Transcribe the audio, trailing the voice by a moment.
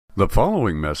The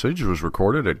following message was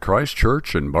recorded at Christ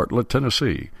Church in Bartlett,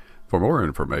 Tennessee. For more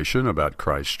information about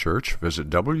Christ Church, visit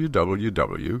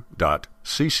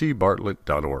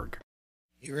www.ccbartlett.org.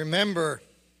 You remember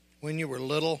when you were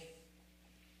little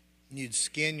and you'd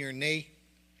skin your knee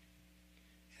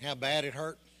and how bad it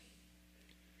hurt?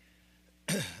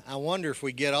 I wonder if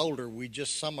we get older,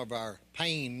 some of our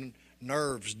pain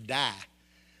nerves die.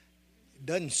 It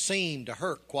doesn't seem to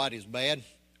hurt quite as bad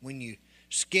when you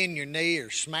skin your knee or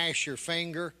smash your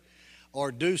finger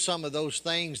or do some of those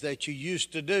things that you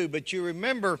used to do. But you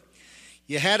remember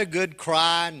you had a good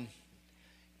cry and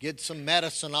get some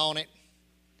medicine on it.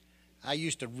 I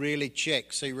used to really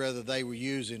check, see whether they were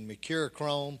using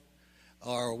mercurochrome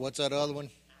or what's that other one?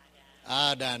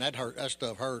 Iodine. That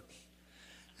stuff hurt.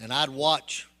 And I'd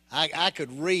watch. I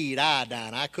could read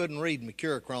iodine. I couldn't read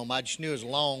mercurochrome. I just knew it was a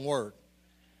long word.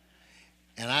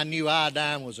 And I knew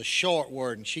iodine was a short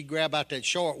word. And she'd grab out that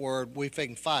short word, we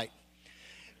can fight.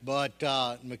 But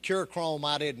mercurochrome,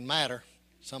 I didn't matter.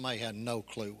 Somebody had no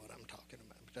clue what I'm talking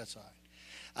about, but that's all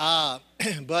right.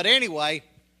 But anyway,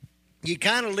 you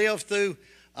kind of live through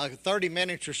 30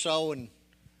 minutes or so and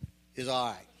is all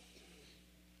right.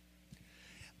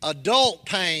 Adult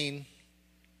pain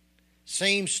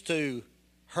seems to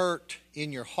hurt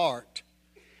in your heart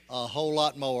a whole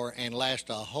lot more and last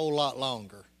a whole lot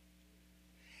longer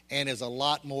and is a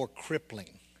lot more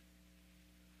crippling.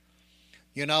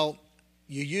 You know,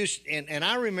 and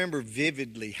I remember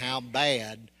vividly how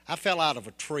bad, I fell out of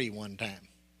a tree one time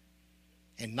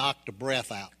and knocked the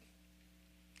breath out.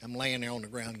 I'm laying there on the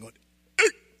ground going,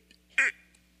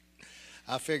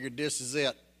 I figured this is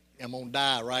it. I'm going to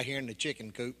die right here in the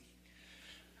chicken coop.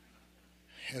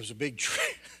 It was a big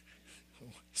tree.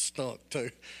 Stunk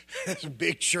too. It was a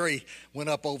big tree. Went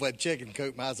up over that chicken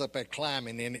coop and I was up there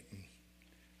climbing in it. And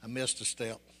I missed a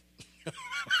step.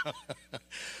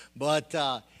 But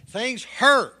things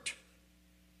hurt.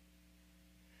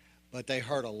 But they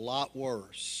hurt a lot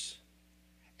worse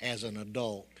as an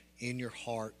adult in your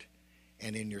heart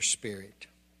and in your spirit.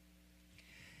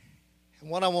 And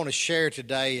what I want to share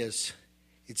today is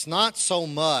it's not so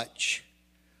much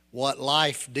what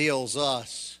life deals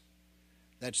us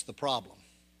that's the problem,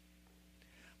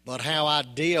 but how I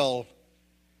deal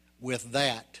with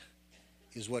that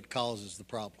is what causes the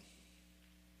problem.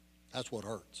 That's what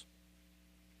hurts.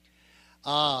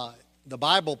 The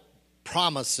Bible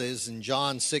promises in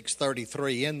John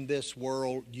 6:33, in this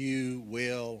world you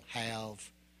will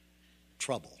have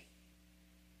trouble.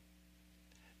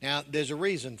 Now, there's a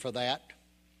reason for that.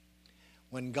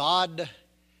 When God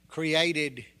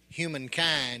created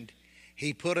humankind,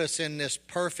 He put us in this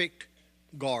perfect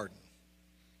garden.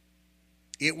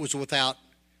 It was without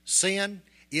sin.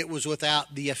 It was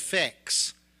without the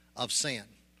effects of sin.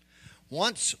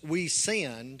 Once we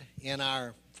sinned in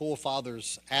our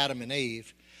forefathers Adam and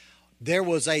Eve, there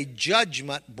was a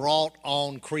judgment brought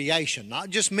on creation.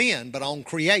 Not just men, but on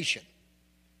creation.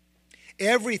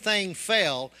 Everything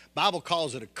fell. The Bible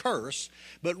calls it a curse,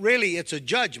 but really it's a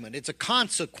judgment. It's a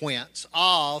consequence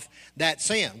of that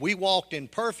sin. We walked in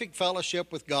perfect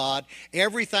fellowship with God.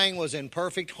 Everything was in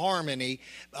perfect harmony,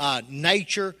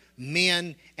 nature,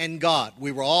 men, and God.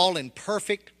 We were all in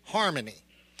perfect harmony.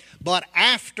 But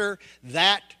after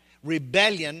that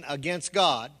rebellion against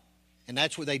God, and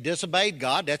that's where they disobeyed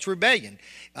God, that's rebellion.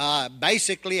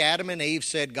 Basically, Adam and Eve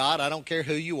said, God, I don't care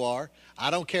who you are. I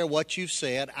don't care what you've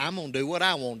said. I'm going to do what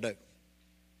I want to do.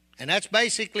 And that's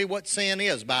basically what sin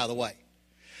is, by the way.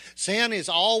 Sin is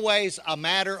always a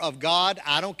matter of God.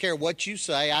 I don't care what you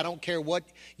say. I don't care what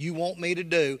you want me to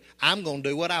do. I'm going to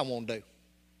do what I want to do.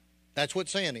 That's what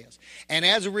sin is. And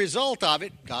as a result of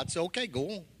it, God said, okay, go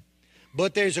on.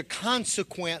 But there's a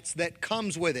consequence that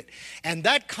comes with it. And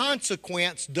that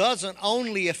consequence doesn't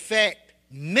only affect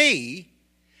me,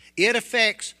 it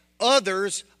affects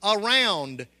others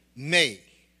around me.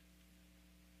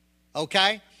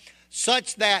 Okay?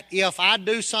 Such that if I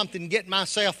do something, get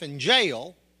myself in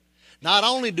jail, not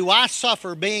only do I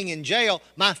suffer being in jail,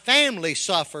 my family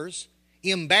suffers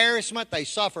embarrassment, they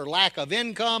suffer lack of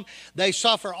income, they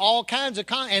suffer all kinds of,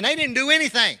 and they didn't do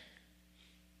anything.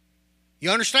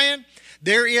 You understand?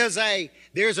 There's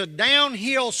a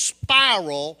downhill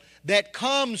spiral that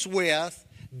comes with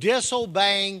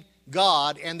disobeying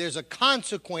God, and there's a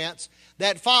consequence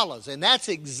that follows. And that's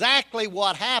exactly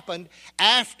what happened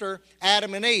after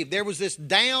Adam and Eve. There was this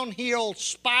downhill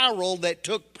spiral that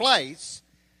took place,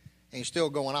 and it's still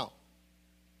going on.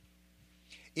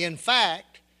 In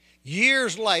fact,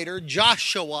 years later,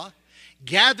 Joshua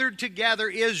gathered together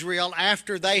Israel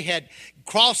after they had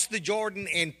crossed the Jordan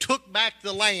and took back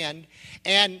the land.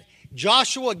 And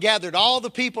Joshua gathered all the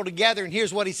people together, and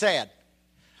here's what he said.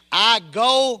 I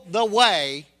go the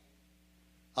way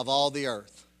of all the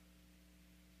earth.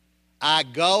 I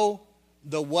go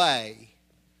the way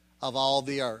of all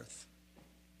the earth.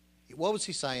 What was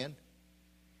he saying?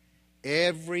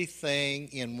 Everything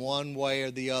in one way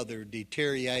or the other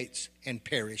deteriorates and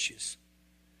perishes.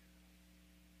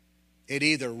 It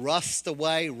either rusts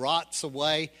away, rots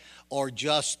away, or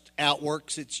just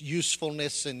outworks its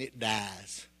usefulness and it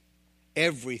dies.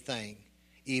 Everything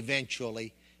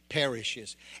eventually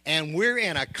perishes. And we're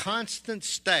in a constant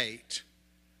state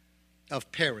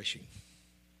of perishing.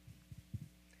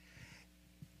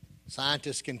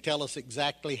 Scientists can tell us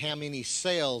exactly how many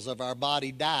cells of our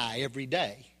body die every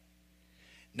day.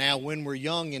 Now, when we're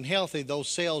young and healthy, those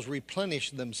cells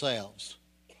replenish themselves.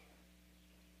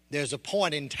 There's a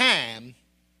point in time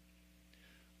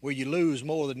where you lose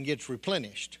more than gets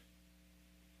replenished.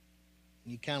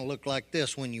 You kind of look like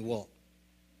this when you walk.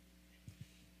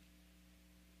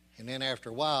 And then after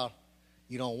a while,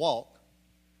 you don't walk.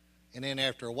 And then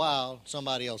after a while,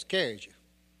 somebody else carries you.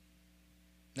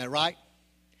 Isn't that right?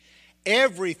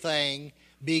 Everything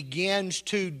begins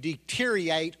to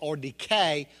deteriorate or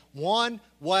decay one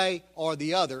way or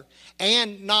the other.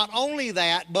 And not only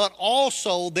that, but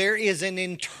also there is an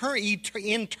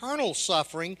internal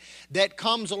suffering that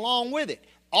comes along with it.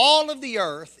 All of the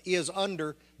earth is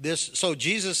under this. So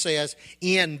Jesus says,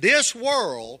 in this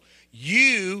world,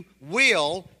 you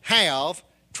will have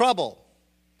trouble.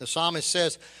 The psalmist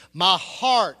says, my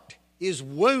heart is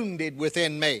wounded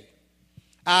within me.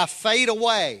 I fade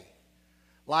away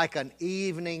like an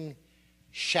evening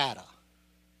shadow.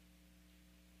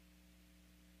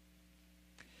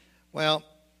 Well,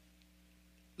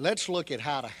 let's look at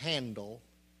how to handle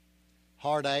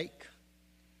heartache,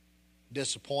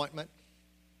 disappointment,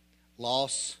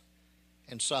 loss,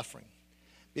 and suffering.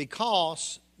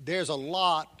 Because there's a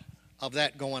lot of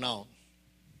that going on.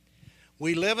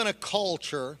 We live in a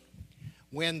culture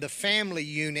when the family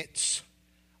units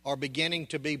are beginning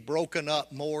to be broken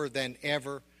up more than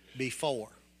ever before.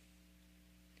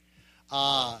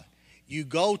 You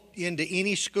go into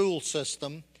any school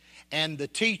system and the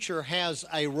teacher has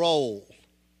a role.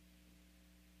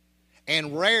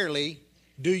 And rarely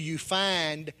do you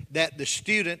find that the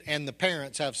student and the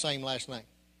parents have the same last name.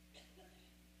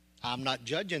 I'm not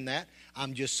judging that.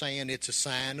 I'm just saying it's a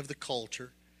sign of the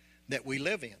culture that we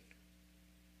live in.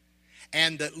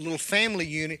 And the little family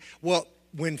unit, well,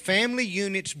 when family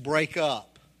units break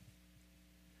up,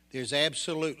 there's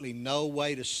absolutely no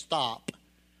way to stop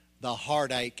the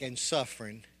heartache and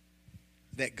suffering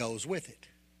that goes with it.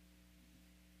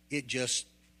 It's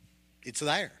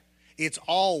there. It's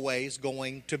always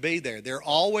going to be there. There are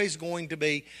always going to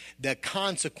be the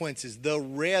consequences, the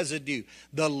residue,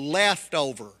 the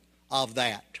leftover of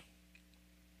that.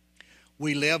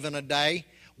 We live in a day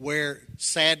where,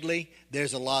 sadly,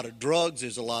 there's a lot of drugs,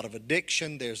 there's a lot of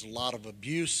addiction, there's a lot of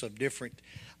abuse of different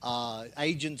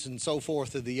agents and so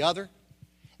forth or the other.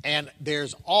 And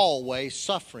there's always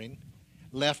suffering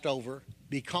left over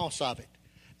because of it.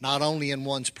 Not only in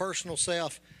one's personal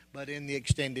self, but in the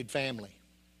extended family.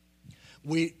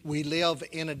 We live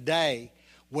in a day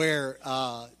where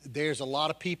there's a lot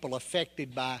of people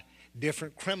affected by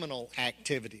different criminal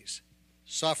activities.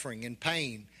 Suffering and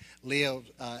pain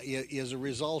is a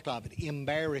result of it.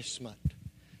 Embarrassment.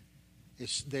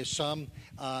 There's some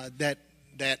that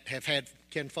have had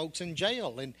folks in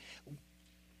jail, and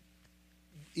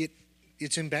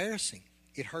it's embarrassing.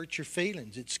 It hurts your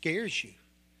feelings. It scares you.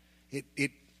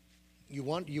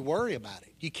 You worry about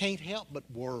it. You can't help but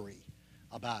worry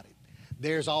about it.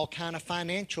 There's all kind of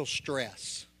financial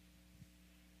stress.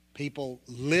 People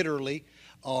literally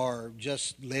are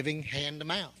just living hand to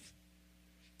mouth.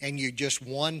 And you're just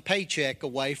one paycheck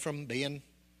away from being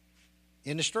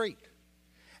in the street.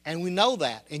 And we know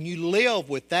that. And you live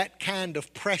with that kind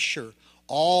of pressure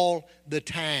all the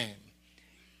time.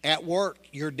 At work,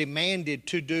 you're demanded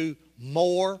to do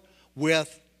more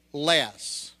with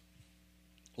less.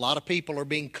 A lot of people are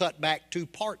being cut back to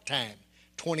part-time,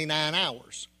 29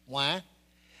 hours. Why?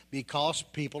 Because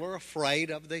people are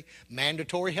afraid of the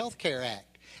Mandatory Health Care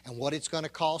Act and what it's going to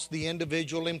cost the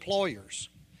individual employers.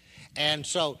 And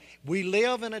so we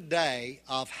live in a day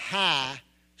of high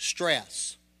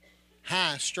stress.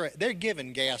 High stress. They're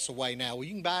giving gas away now. Well,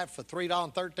 you can buy it for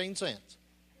 $3.13.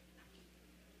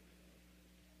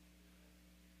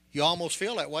 You almost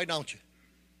feel that way, don't you?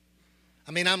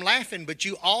 I mean, I'm laughing, but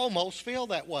you almost feel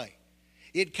that way.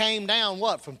 It came down,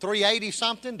 from $3.80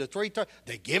 something to $3.30.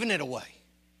 They're giving it away.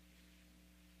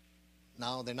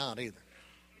 No, they're not either.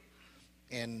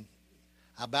 And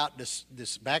about this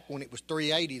back when it was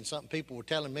 $3.80 and something, people were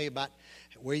telling me about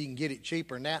where you can get it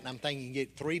cheaper than that, and I'm thinking you can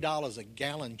get $3 a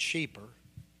gallon cheaper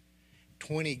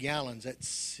 20 gallons at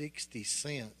 60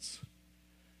 cents.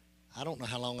 I don't know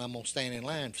how long I'm going to stand in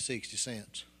line for 60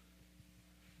 cents.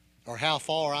 Or how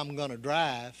far I'm going to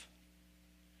drive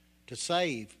to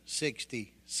save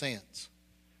 60 cents.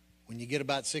 When you get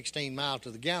about 16 miles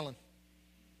to the gallon,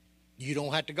 you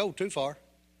don't have to go too far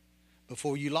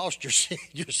before you lost your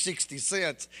 60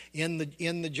 cents in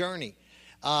the journey.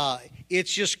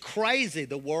 It's just crazy,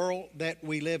 the world that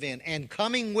we live in. And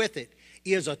coming with it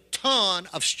is a ton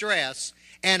of stress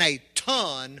and a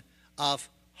ton of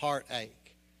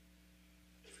heartache.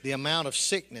 The amount of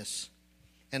sickness,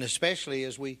 and especially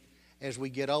as we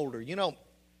get older. You know,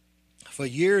 for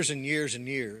years and years and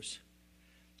years,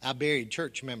 I buried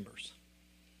church members.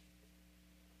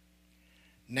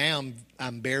 Now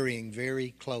I'm burying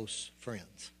very close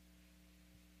friends.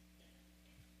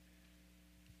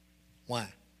 Why?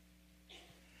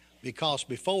 Because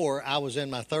before I was in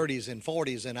my 30s and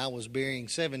 40s and I was burying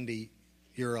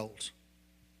 70-year-olds.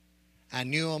 I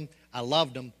knew them, I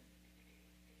loved them.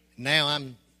 Now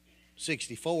I'm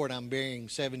 64 and I'm burying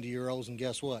 70-year-olds, and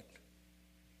guess what?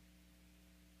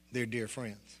 They're dear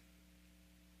friends.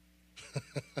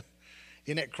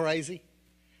 Isn't that crazy?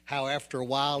 How after a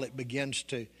while it begins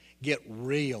to get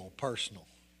real personal.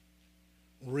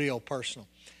 Real personal.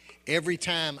 Every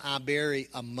time I bury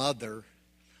a mother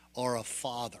or a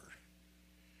father,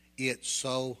 it's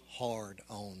so hard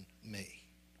on me.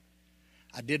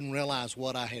 I didn't realize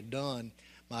what I had done.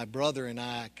 My brother and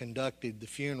I conducted the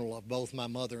funeral of both my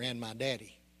mother and my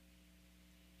daddy.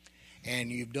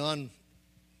 And you've done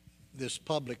this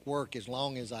public work as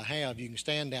long as I have. You can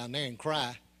stand down there and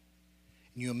cry,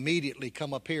 and you immediately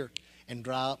come up here and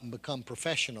dry up and become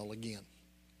professional again.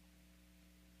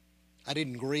 I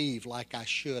didn't grieve like I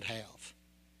should have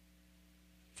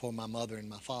for my mother and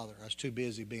my father. I was too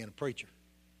busy being a preacher.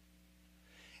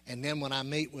 And then when I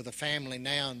meet with a family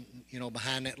now, you know,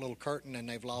 behind that little curtain, and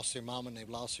they've lost their mama and they've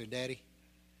lost their daddy,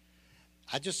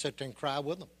 I just sit there and cry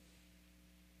with them.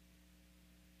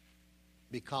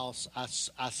 Because I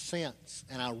sense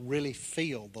and I really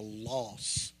feel the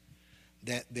loss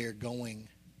that they're going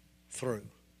through.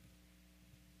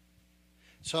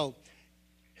 So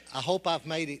I hope I've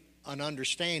made it an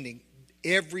understanding.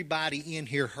 Everybody in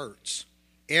here hurts.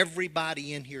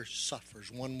 Everybody in here suffers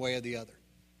one way or the other.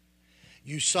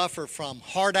 You suffer from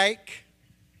heartache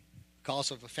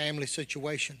because of a family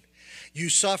situation. You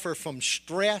suffer from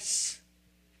stress,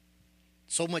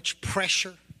 so much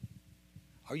pressure.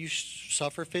 Or you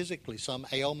suffer physically, some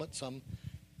ailment,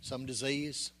 some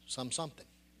disease, something.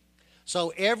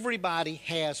 So everybody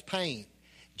has pain.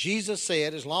 Jesus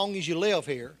said, as long as you live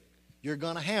here, you're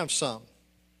going to have some.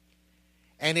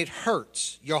 And it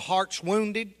hurts. Your heart's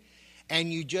wounded,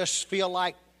 and you just feel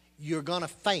like you're going to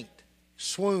faint,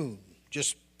 swoon,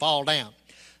 just fall down.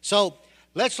 So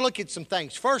let's look at some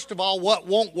things. First of all, what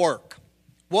won't work?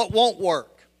 What won't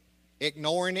work?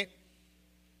 Ignoring it.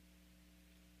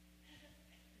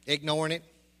 Ignoring it.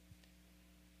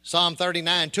 Psalm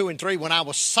 39, 2 and 3, when I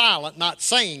was silent, not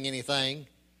saying anything,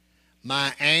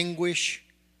 my anguish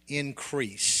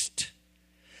increased.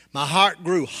 My heart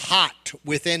grew hot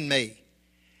within me,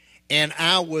 and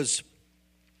I was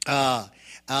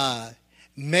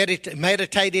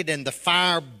meditated, and the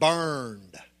fire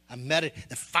burned.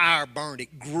 The fire burned.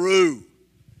 It grew.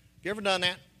 Have you ever done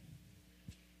that?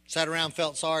 Sat around,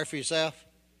 felt sorry for yourself?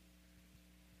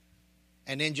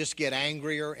 And then just get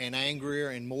angrier and angrier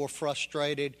and more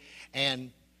frustrated.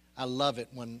 And I love it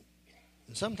when,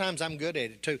 and sometimes I'm good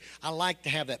at it too. I like to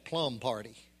have that plum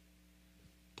party.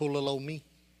 Pull a little old me.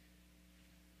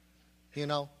 You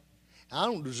know, I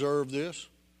don't deserve this.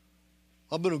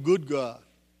 I've been a good guy.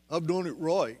 I've done it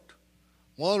right.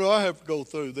 Why do I have to go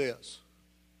through this?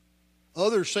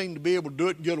 Others seem to be able to do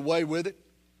it and get away with it.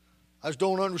 I just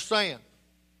don't understand.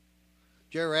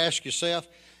 Did you ever ask yourself,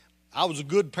 I was a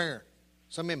good parent.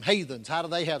 Some of them heathens, how do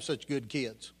they have such good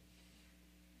kids?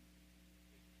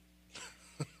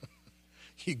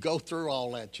 You go through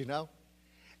all that, you know.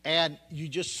 And you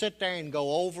just sit there and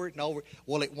go over it and over it.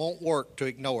 Well, it won't work to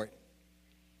ignore it.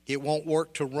 It won't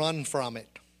work to run from it.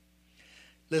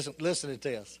 Listen to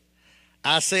this.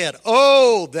 I said,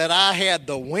 oh, that I had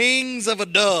the wings of a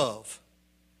dove,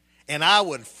 and I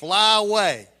would fly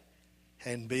away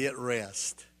and be at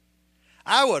rest.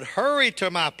 I would hurry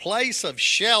to my place of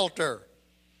shelter,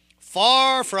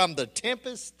 far from the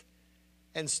tempest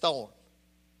and storm.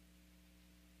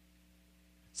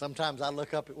 Sometimes I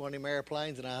look up at one of them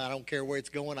airplanes and I don't care where it's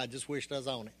going. I just wish I was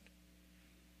on it.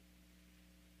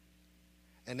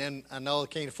 And then I know I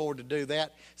can't afford to do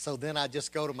that, so then I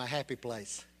just go to my happy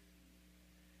place.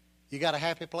 You got a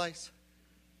happy place?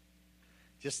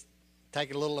 Just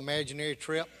take a little imaginary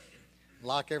trip.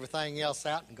 lock everything else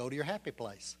out, and go to your happy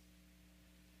place.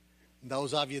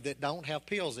 Those of you that don't have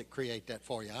pills that create that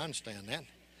for you, I understand that.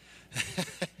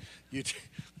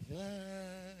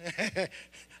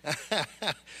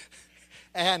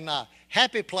 And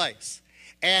happy place.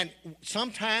 And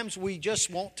sometimes we just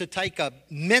want to take a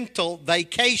mental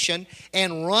vacation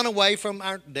and run away from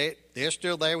they're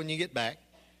still there when you get back.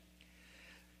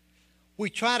 We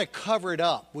try to cover it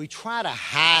up. We try to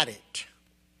hide it.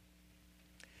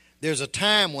 There's a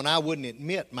time when I wouldn't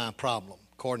admit my problem,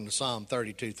 according to Psalm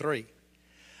 32:3.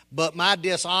 But my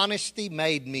dishonesty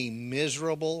made me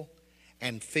miserable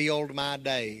and filled my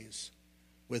days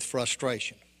with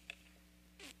frustration.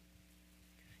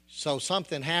 So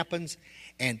something happens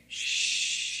and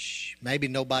maybe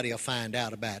nobody will find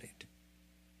out about it.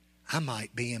 I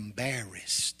might be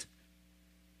embarrassed.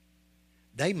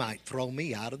 They might throw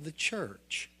me out of the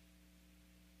church.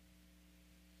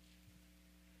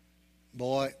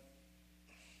 Boy,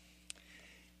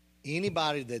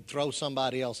 anybody that throws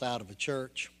somebody else out of a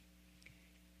church,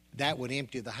 that would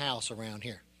empty the house around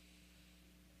here.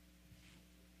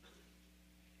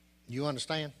 You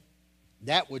understand?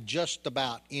 That would just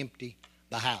about empty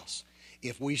the house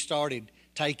if we started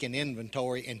taking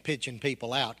inventory and pitching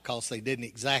people out because they didn't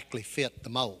exactly fit the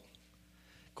mold.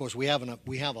 Of course, we have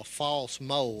a false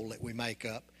mold that we make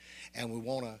up, and we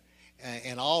want to,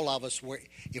 and all of us,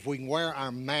 if we can wear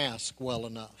our mask well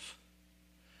enough.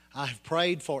 I have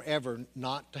prayed forever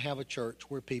not to have a church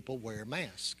where people wear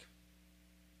masks.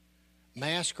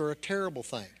 Masks are a terrible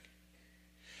thing.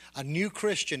 A new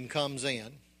Christian comes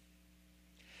in,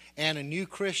 and a new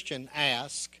Christian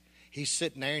asks, he's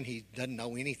sitting there and he doesn't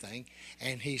know anything,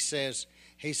 and he says,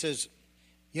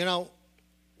 you know,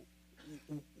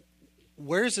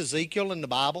 where's Ezekiel in the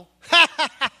Bible?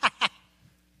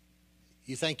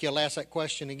 You think you'll ask that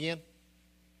question again?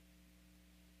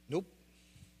 Nope.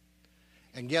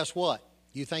 And guess what?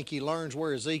 You think he learns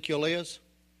where Ezekiel is?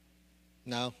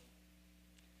 No.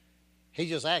 He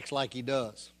just acts like he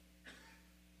does.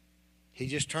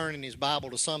 He's just turning his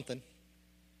Bible to something,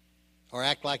 or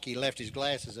act like he left his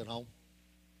glasses at home.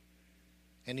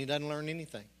 And he doesn't learn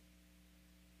anything.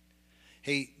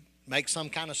 He makes some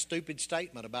kind of stupid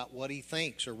statement about what he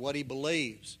thinks or what he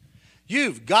believes.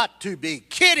 You've got to be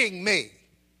kidding me.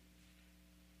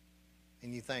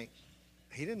 And you think,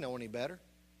 he didn't know any better.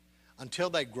 Until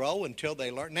they grow, until they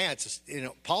learn. Now,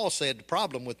 Paul said the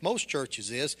problem with most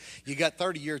churches is you got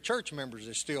 30-year church members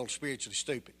that are still spiritually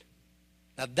stupid.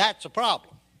 Now, that's a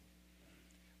problem.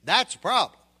 That's a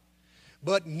problem.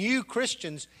 But new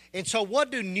Christians, and so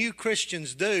what do new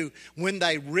Christians do when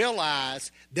they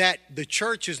realize that the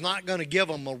church is not going to give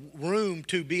them a room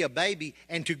to be a baby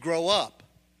and to grow up?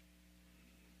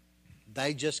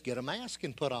 They just get a mask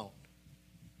and put on.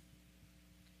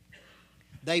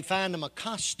 They find them a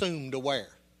costume to wear,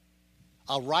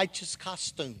 a righteous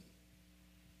costume,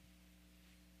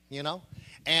 you know?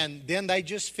 And then they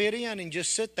just fit in and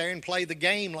just sit there and play the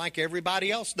game like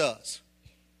everybody else does.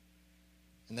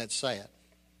 And that's sad.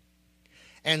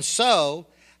 And so,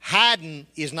 hiding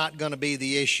is not going to be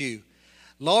the issue.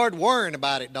 Lord, worrying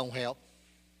about it don't help.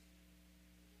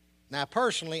 Now,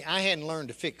 personally, I hadn't learned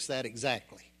to fix that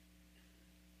exactly.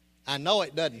 I know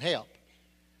it doesn't help.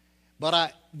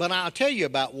 But I'll tell you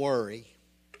about worry.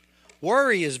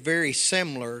 Worry is very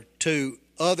similar to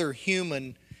other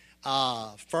human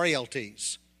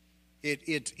frailties.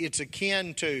 It's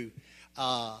akin to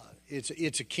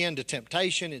it's akin to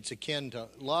temptation. It's akin to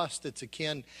lust. It's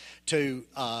akin to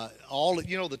all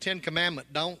the 10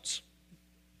 Commandment don'ts,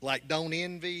 like don't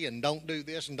envy and don't do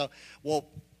this and don't. Well,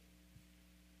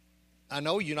 I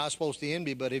know you're not supposed to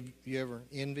envy, but have you ever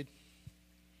envied?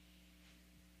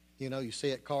 You know, you see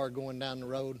a car going down the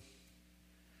road,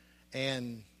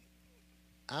 and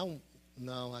I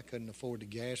couldn't afford the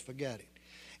gas, forgot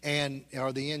it,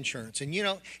 or the insurance. And,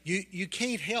 you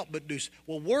can't help but do.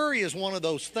 Well, worry is one of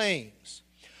those things.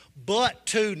 But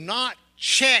to not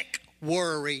check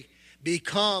worry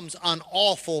becomes an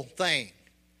awful thing.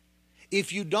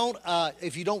 If you don't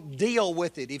deal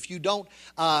with it, if you don't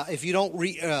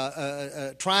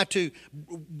try to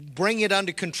bring it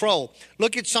under control.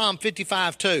 Look at Psalm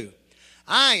 55:2.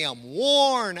 I am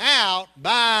worn out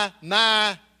by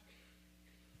my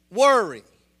worry.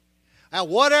 Now,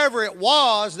 whatever it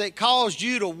was that caused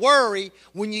you to worry,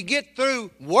 when you get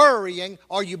through worrying,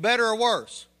 are you better or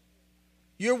worse?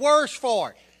 You're worse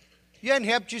for it. You hadn't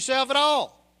helped yourself at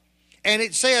all. And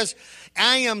it says,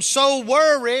 I am so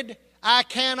worried I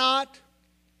cannot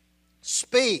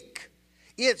speak.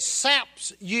 It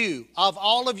saps you of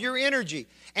all of your energy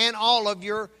and all of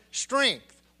your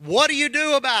strength. What do you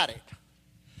do about it?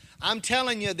 I'm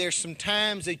telling you, there's some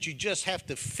times that you just have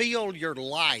to fill your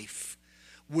life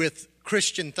with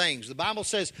Christian things. The Bible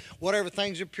says, whatever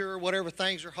things are pure, whatever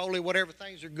things are holy, whatever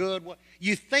things are good,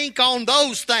 you think on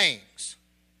those things.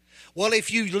 Well,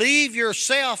 if you leave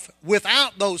yourself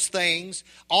without those things,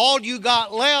 all you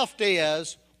got left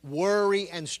is worry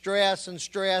and stress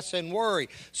and worry.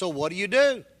 So what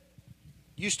do?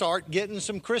 You start getting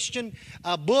some Christian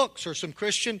books or some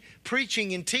Christian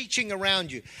preaching and teaching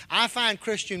around you. I find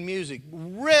Christian music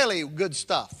really good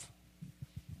stuff.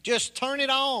 Just turn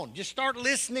it on. Just start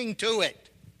listening to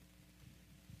it.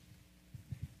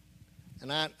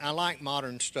 And I like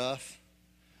modern stuff,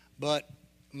 but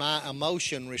my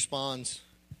emotion responds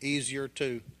easier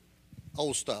to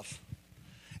old stuff.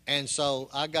 And so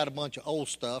I got a bunch of old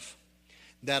stuff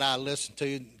that I listen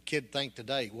to. Kid think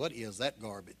today, what is that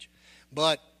garbage?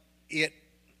 But it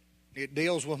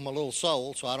deals with my little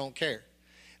soul, so I don't care.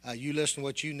 You listen to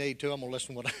what you need to. I'm going to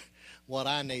listen to what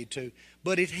I need to.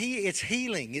 But it's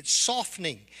healing. It's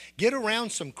softening. Get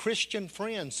around some Christian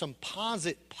friends, some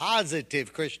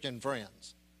positive Christian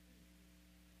friends.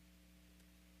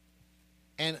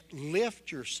 And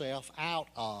lift yourself out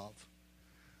of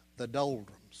the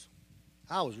doldrums.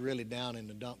 I was really down in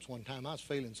the dumps one time. I was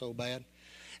feeling so bad.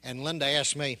 And Linda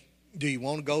asked me, do you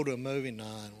want to go to a movie? No,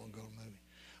 I don't want to go to a movie.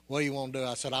 What do you want to do?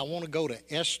 I said, I want to go to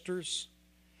Esther's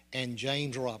and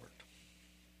James Robert.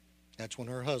 That's when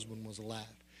her husband was alive.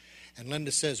 And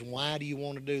Linda says, why do you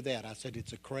want to do that? I said,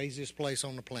 it's the craziest place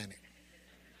on the planet.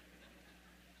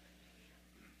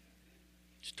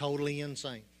 It's totally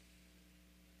insane.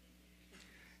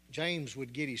 James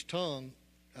would get his tongue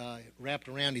wrapped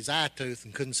around his eye tooth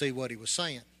and couldn't see what he was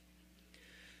saying.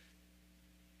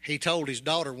 He told his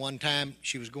daughter one time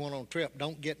she was going on a trip,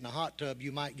 don't get in the hot tub,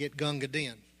 you might get Gunga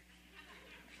Din.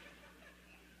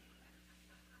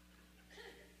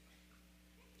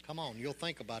 Come on, you'll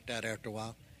think about that after a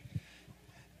while.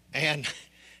 And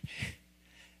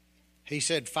he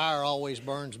said fire always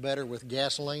burns better with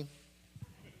gasoline.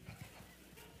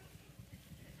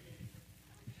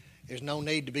 There's no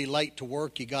need to be late to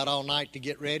work. You got all night to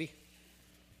get ready.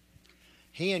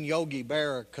 He and Yogi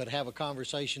Berra could have a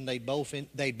conversation they'd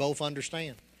both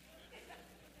understand.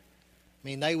 I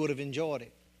mean, they would have enjoyed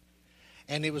it.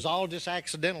 And it was all just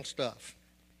accidental stuff.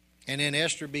 And then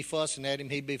Esther would be fussing at him,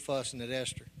 he'd be fussing at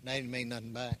Esther. They didn't mean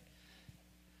nothing back.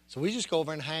 So we just go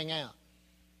over and hang out.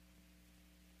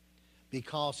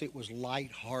 Because it was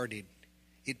lighthearted.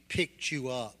 It picked you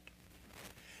up.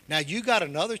 Now you got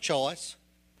another choice.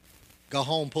 Go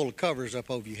home, pull the covers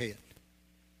up over your head.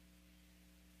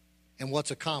 And what's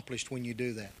accomplished when you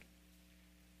do that?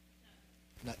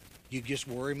 You just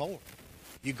worry more.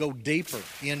 You go deeper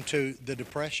into the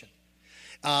depression.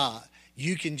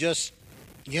 You can just,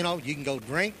 you can go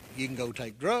drink. You can go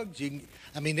take drugs. You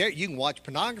can watch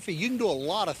pornography. You can do a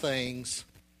lot of things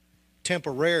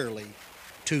temporarily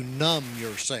to numb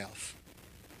yourself.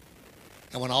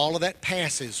 And when all of that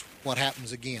passes, what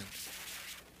happens again?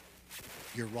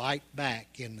 You're right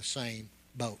back in the same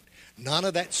boat. None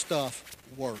of that stuff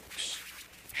works.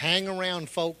 Hang around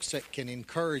folks that can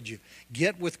encourage you.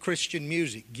 Get with Christian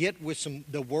music. Get with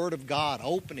the Word of God.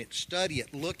 Open it, study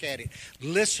it, look at it,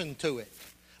 listen to it.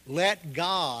 Let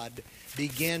God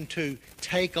begin to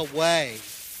take away.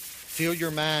 Fill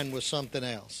your mind with something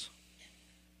else.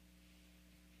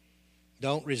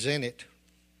 Don't resent it.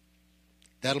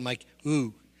 That'll make,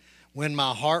 when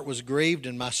my heart was grieved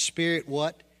and my spirit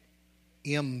what?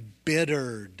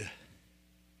 Embittered.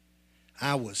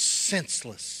 I was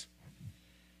senseless,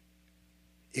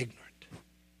 ignorant.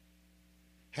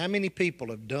 How many people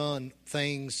have done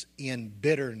things in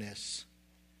bitterness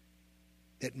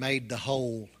that made the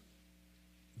hole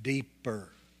deeper?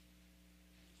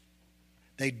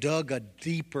 They dug a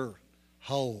deeper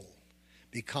hole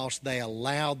because they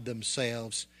allowed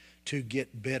themselves to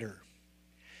get bitter.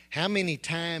 How many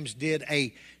times did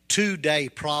a 2-day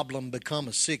problem become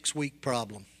a 6-week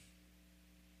problem?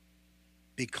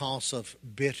 Because of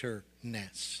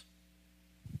bitterness.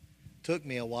 Took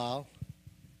me a while.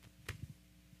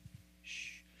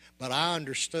 But I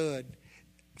understood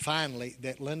finally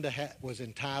that Linda was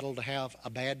entitled to have a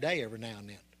bad day every now and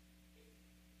then.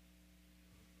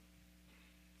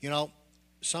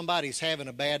 Somebody's having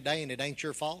a bad day and it ain't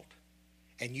your fault,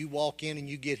 and you walk in and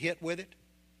you get hit with it.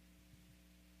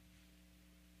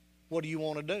 What do you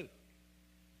want to do?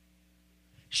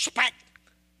 Spat!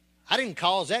 I didn't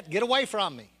cause that. Get away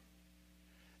from me.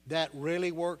 That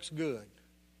really works good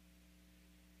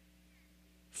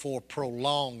for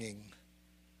prolonging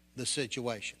the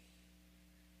situation.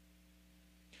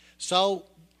 So,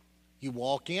 you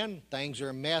walk in, things are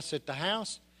a mess at the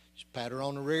house. Just pat her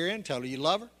on the rear end, tell her you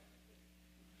love her.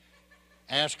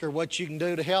 Ask her what you can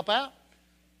do to help out.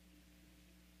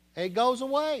 It goes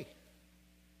away.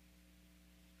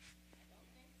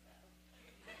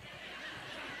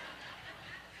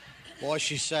 Boy,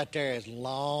 she sat there as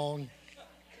long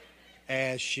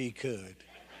as she could.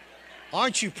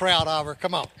 Aren't you proud of her?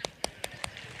 Come on.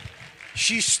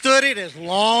 She stood it as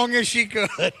long as she could.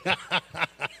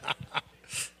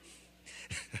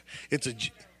 It's a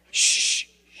shh,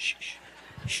 shh,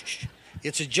 shh.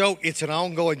 It's a joke. It's an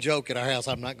ongoing joke at our house.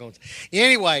 I'm not going to.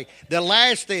 Anyway, the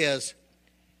last is,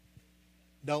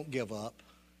 don't give up.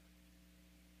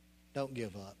 Don't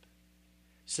give up.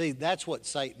 See, that's what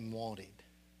Satan wanted.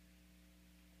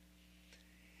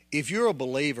 If you're a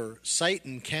believer,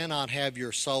 Satan cannot have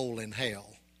your soul in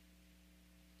hell.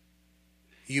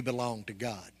 You belong to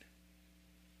God.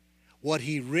 What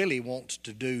he really wants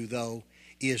to do, though,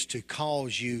 is to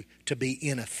cause you to be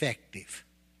ineffective.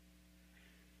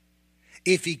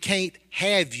 If he can't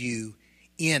have you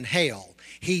in hell,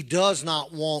 he does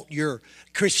not want your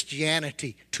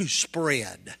Christianity to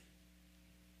spread.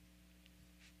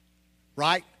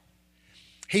 Right?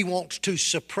 He wants to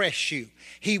suppress you.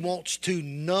 He wants to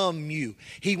numb you.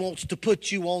 He wants to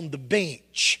put you on the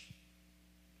bench.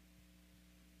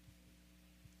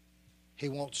 He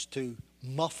wants to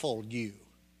muffle you,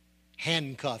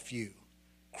 handcuff you,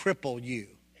 cripple you,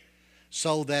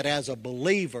 so that as a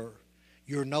believer,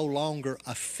 you're no longer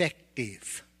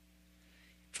effective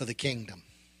for the kingdom.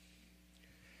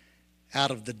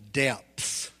 Out of the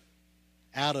depths,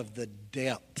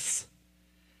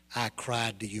 I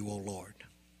cried to you, O Lord.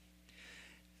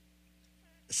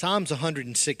 Psalms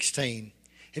 116.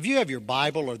 If you have your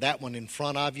Bible or that one in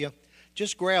front of you,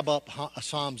 just grab up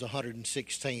Psalms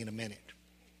 116 a minute.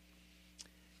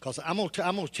 Because I'm going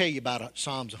to tell you about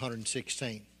Psalms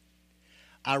 116.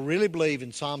 I really believe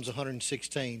in Psalms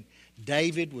 116,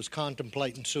 David was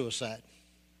contemplating suicide.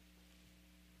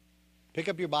 Pick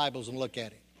up your Bibles and look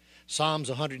at it. Psalms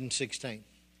 116.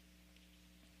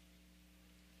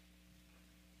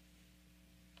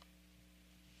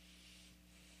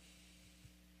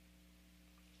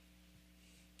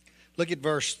 Look at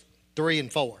verse 3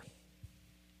 and 4.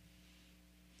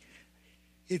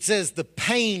 It says the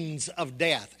pains of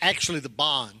death, actually the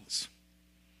bonds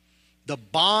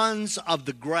of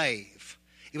the grave.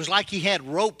 It was like he had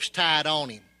ropes tied on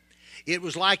him. It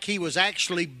was like he was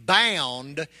actually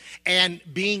bound and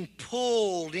being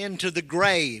pulled into the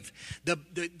grave. The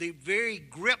very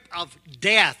grip of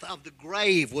death of the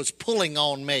grave was pulling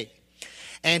on me.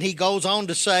 And he goes on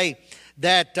to say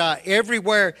that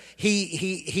everywhere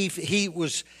he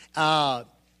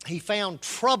found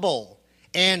trouble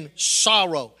and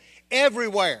sorrow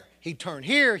everywhere. He turned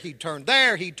here, he turned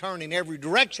there, he turned in every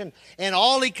direction, and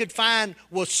all he could find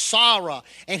was sorrow.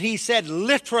 And he said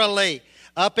literally,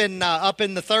 up in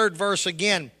the third verse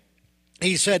again,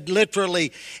 he said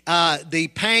literally, the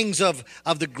pangs of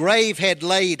the grave had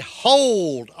laid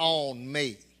hold on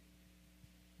me.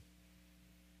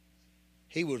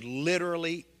 He was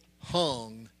literally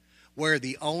hung where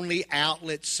the only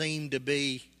outlet seemed to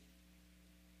be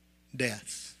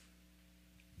death.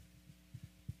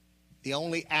 The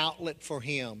only outlet for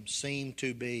him seemed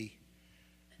to be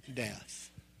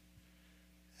death.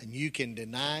 And you can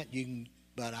deny it,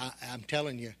 but I'm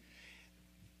telling you,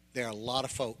 there are a lot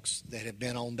of folks that have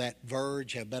been on that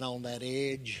verge, have been on that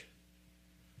edge.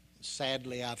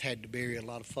 Sadly, I've had to bury a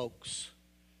lot of folks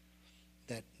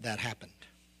that happened.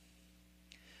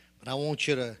 But I want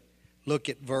you to look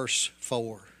at verse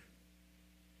 4.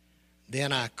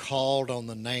 Then I called on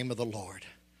the name of the Lord.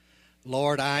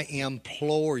 Lord, I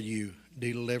implore you,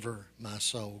 deliver my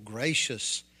soul.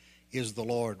 Gracious is the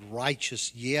Lord,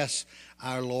 righteous. Yes,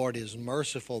 our Lord is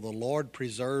merciful. The Lord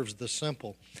preserves the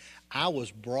simple. I was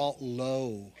brought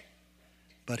low,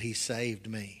 but he saved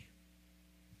me.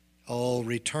 Oh,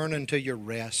 return unto your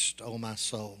rest, O my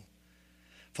soul.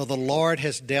 For the Lord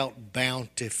has dealt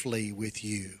bountifully with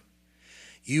you.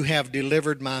 You have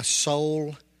delivered my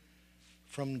soul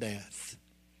from death.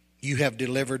 You have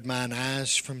delivered mine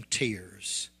eyes from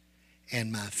tears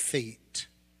and my feet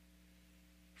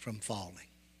from falling.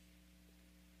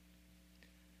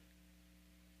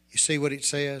 You see what it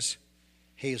says?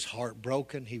 He is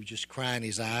heartbroken. He was just crying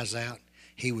his eyes out.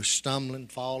 He was stumbling,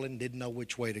 falling, didn't know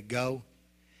which way to go.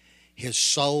 His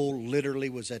soul literally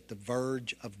was at the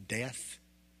verge of death.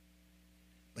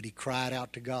 But he cried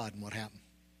out to God, and what happened?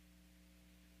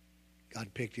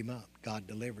 God picked him up. God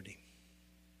delivered him.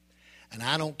 And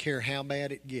I don't care how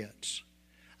bad it gets.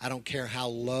 I don't care how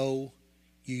low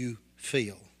you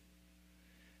feel.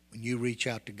 When you reach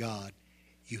out to God,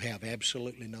 you have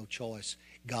absolutely no choice.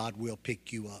 God will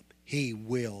pick you up. He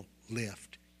will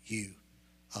lift you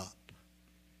up.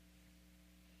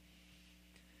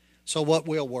 So what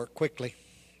will work quickly?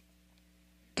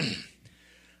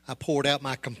 I poured out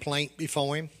my complaint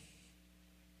before him.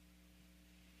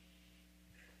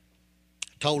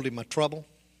 Told him my trouble.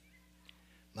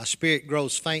 My spirit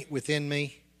grows faint within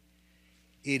me.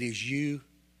 It is you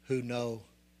who know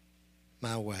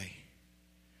my way.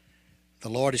 The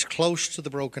Lord is close to the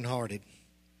brokenhearted,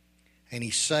 and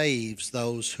He saves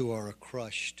those who are a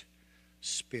crushed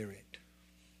spirit.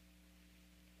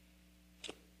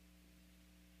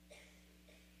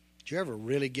 Do you ever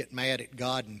really get mad at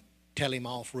God and tell Him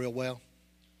off real well?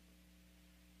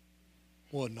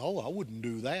 Well, no, I wouldn't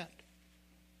do that.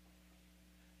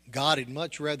 God would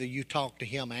much rather you talk to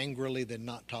Him angrily than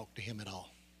not talk to Him at all.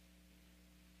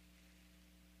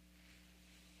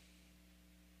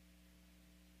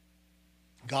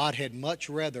 God had much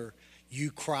rather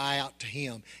you cry out to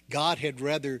Him. God had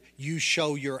rather you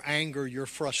show your anger, your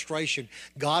frustration.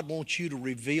 God wants you to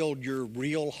reveal your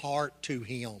real heart to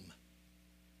Him.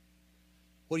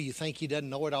 What do you think He doesn't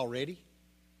know it already?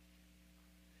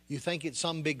 You think it's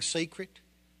some big secret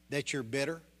that you're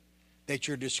bitter, that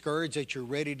you're discouraged, that you're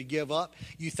ready to give up?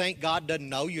 You think God doesn't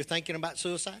know you're thinking about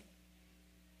suicide?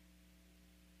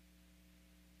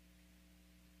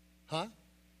 Huh?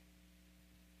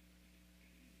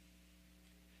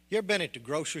 You ever been at the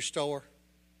grocery store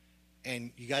and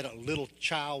you got a little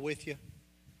child with you?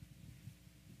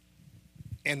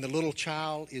 And the little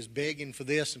child is begging for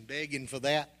this and begging for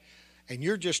that. And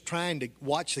you're just trying to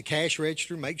watch the cash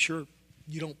register, make sure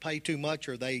you don't pay too much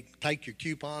or they take your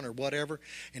coupon or whatever.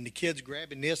 And the kid's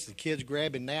grabbing this, the kid's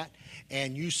grabbing that.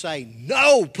 And you say,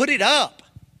 no, put it up.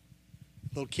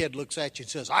 Little kid looks at you and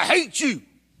says, I hate you.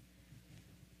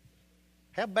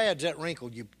 How bad's that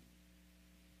wrinkle? You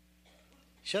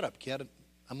shut up, kid.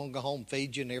 I'm going to go home,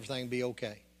 feed you, and everything will be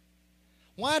okay.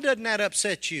 Why doesn't that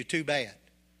upset you too bad?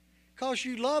 Because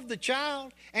you love the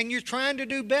child and you're trying to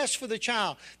do best for the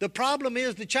child. The problem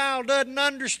is the child doesn't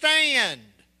understand.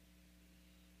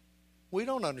 We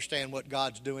don't understand what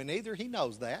God's doing either. He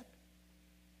knows that.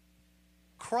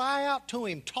 Cry out to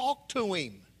Him. Talk to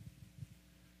Him.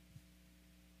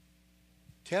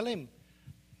 Tell Him,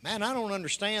 man, I don't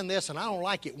understand this and I don't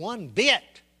like it one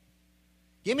bit.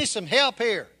 Give me some help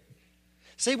here.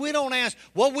 See, we don't ask,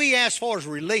 what we ask for is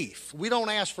relief. We don't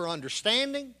ask for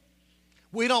understanding.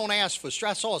 We don't ask for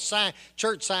stress. I saw a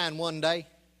church sign one day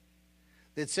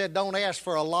that said, don't ask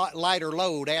for a lighter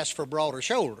load, ask for broader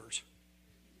shoulders.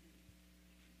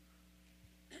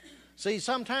 See,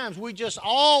 sometimes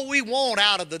all we want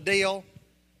out of the deal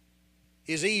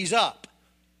is ease up.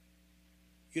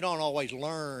 You don't always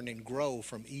learn and grow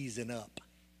from easing up.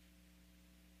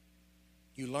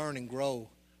 You learn and grow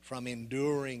from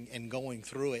enduring and going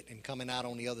through it and coming out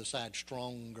on the other side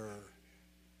stronger.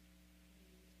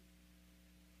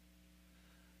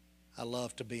 I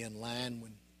love to be in line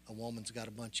when a woman's got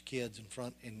a bunch of kids in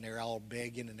front and they're all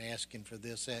begging and asking for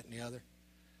this, that, and the other.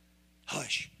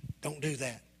 Hush, don't do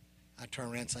that. I turn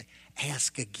around and say,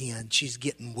 ask again. She's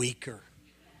getting weaker.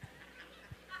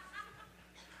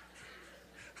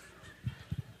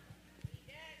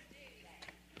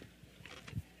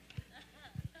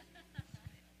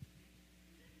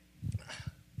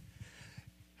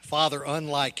 Father,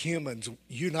 unlike humans,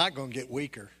 you're not going to get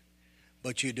weaker,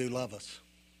 but you do love us.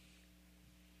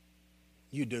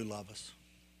 You do love us.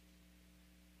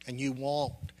 And you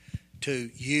want to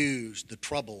use the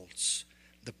troubles,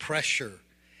 the pressure,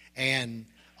 and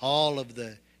all of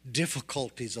the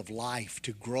difficulties of life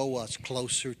to grow us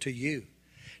closer to you,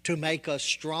 to make us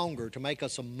stronger, to make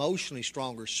us emotionally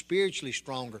stronger, spiritually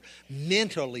stronger,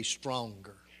 mentally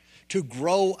stronger, to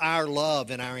grow our love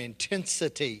and our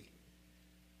intensity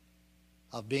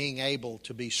of being able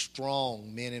to be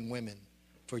strong men and women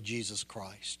for Jesus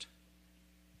Christ.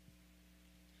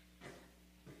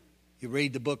 You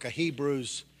read the book of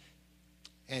Hebrews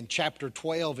and chapter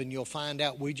 12 and you'll find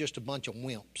out we're just a bunch of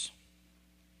wimps.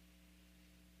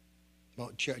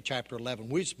 Chapter 11,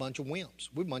 we're just a bunch of wimps.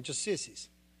 We're a bunch of sissies.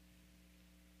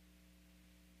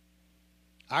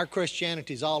 Our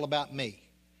Christianity is all about me.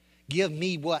 Give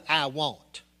me what I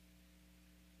want.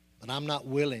 But I'm not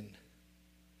willing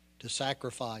to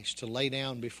sacrifice, to lay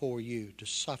down before you, to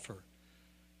suffer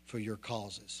for your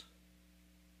causes.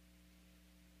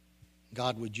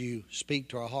 God, would you speak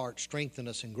to our hearts, strengthen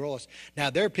us, and grow us? Now,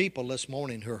 there are people this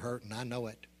morning who are hurting. I know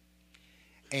it.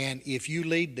 And if you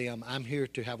lead them, I'm here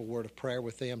to have a word of prayer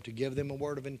with them, to give them a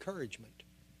word of encouragement.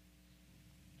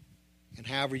 and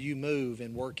however you move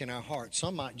and work in our hearts.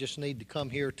 Some might just need to come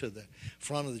here to the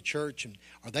front of the church,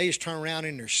 or they just turn around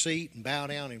in their seat and bow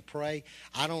down and pray.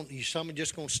 Some are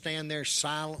just going to stand there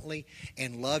silently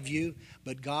and love you.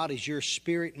 But God, as your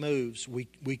Spirit moves, we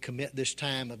commit this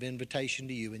time of invitation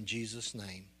to you in Jesus'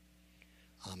 name.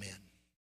 Amen.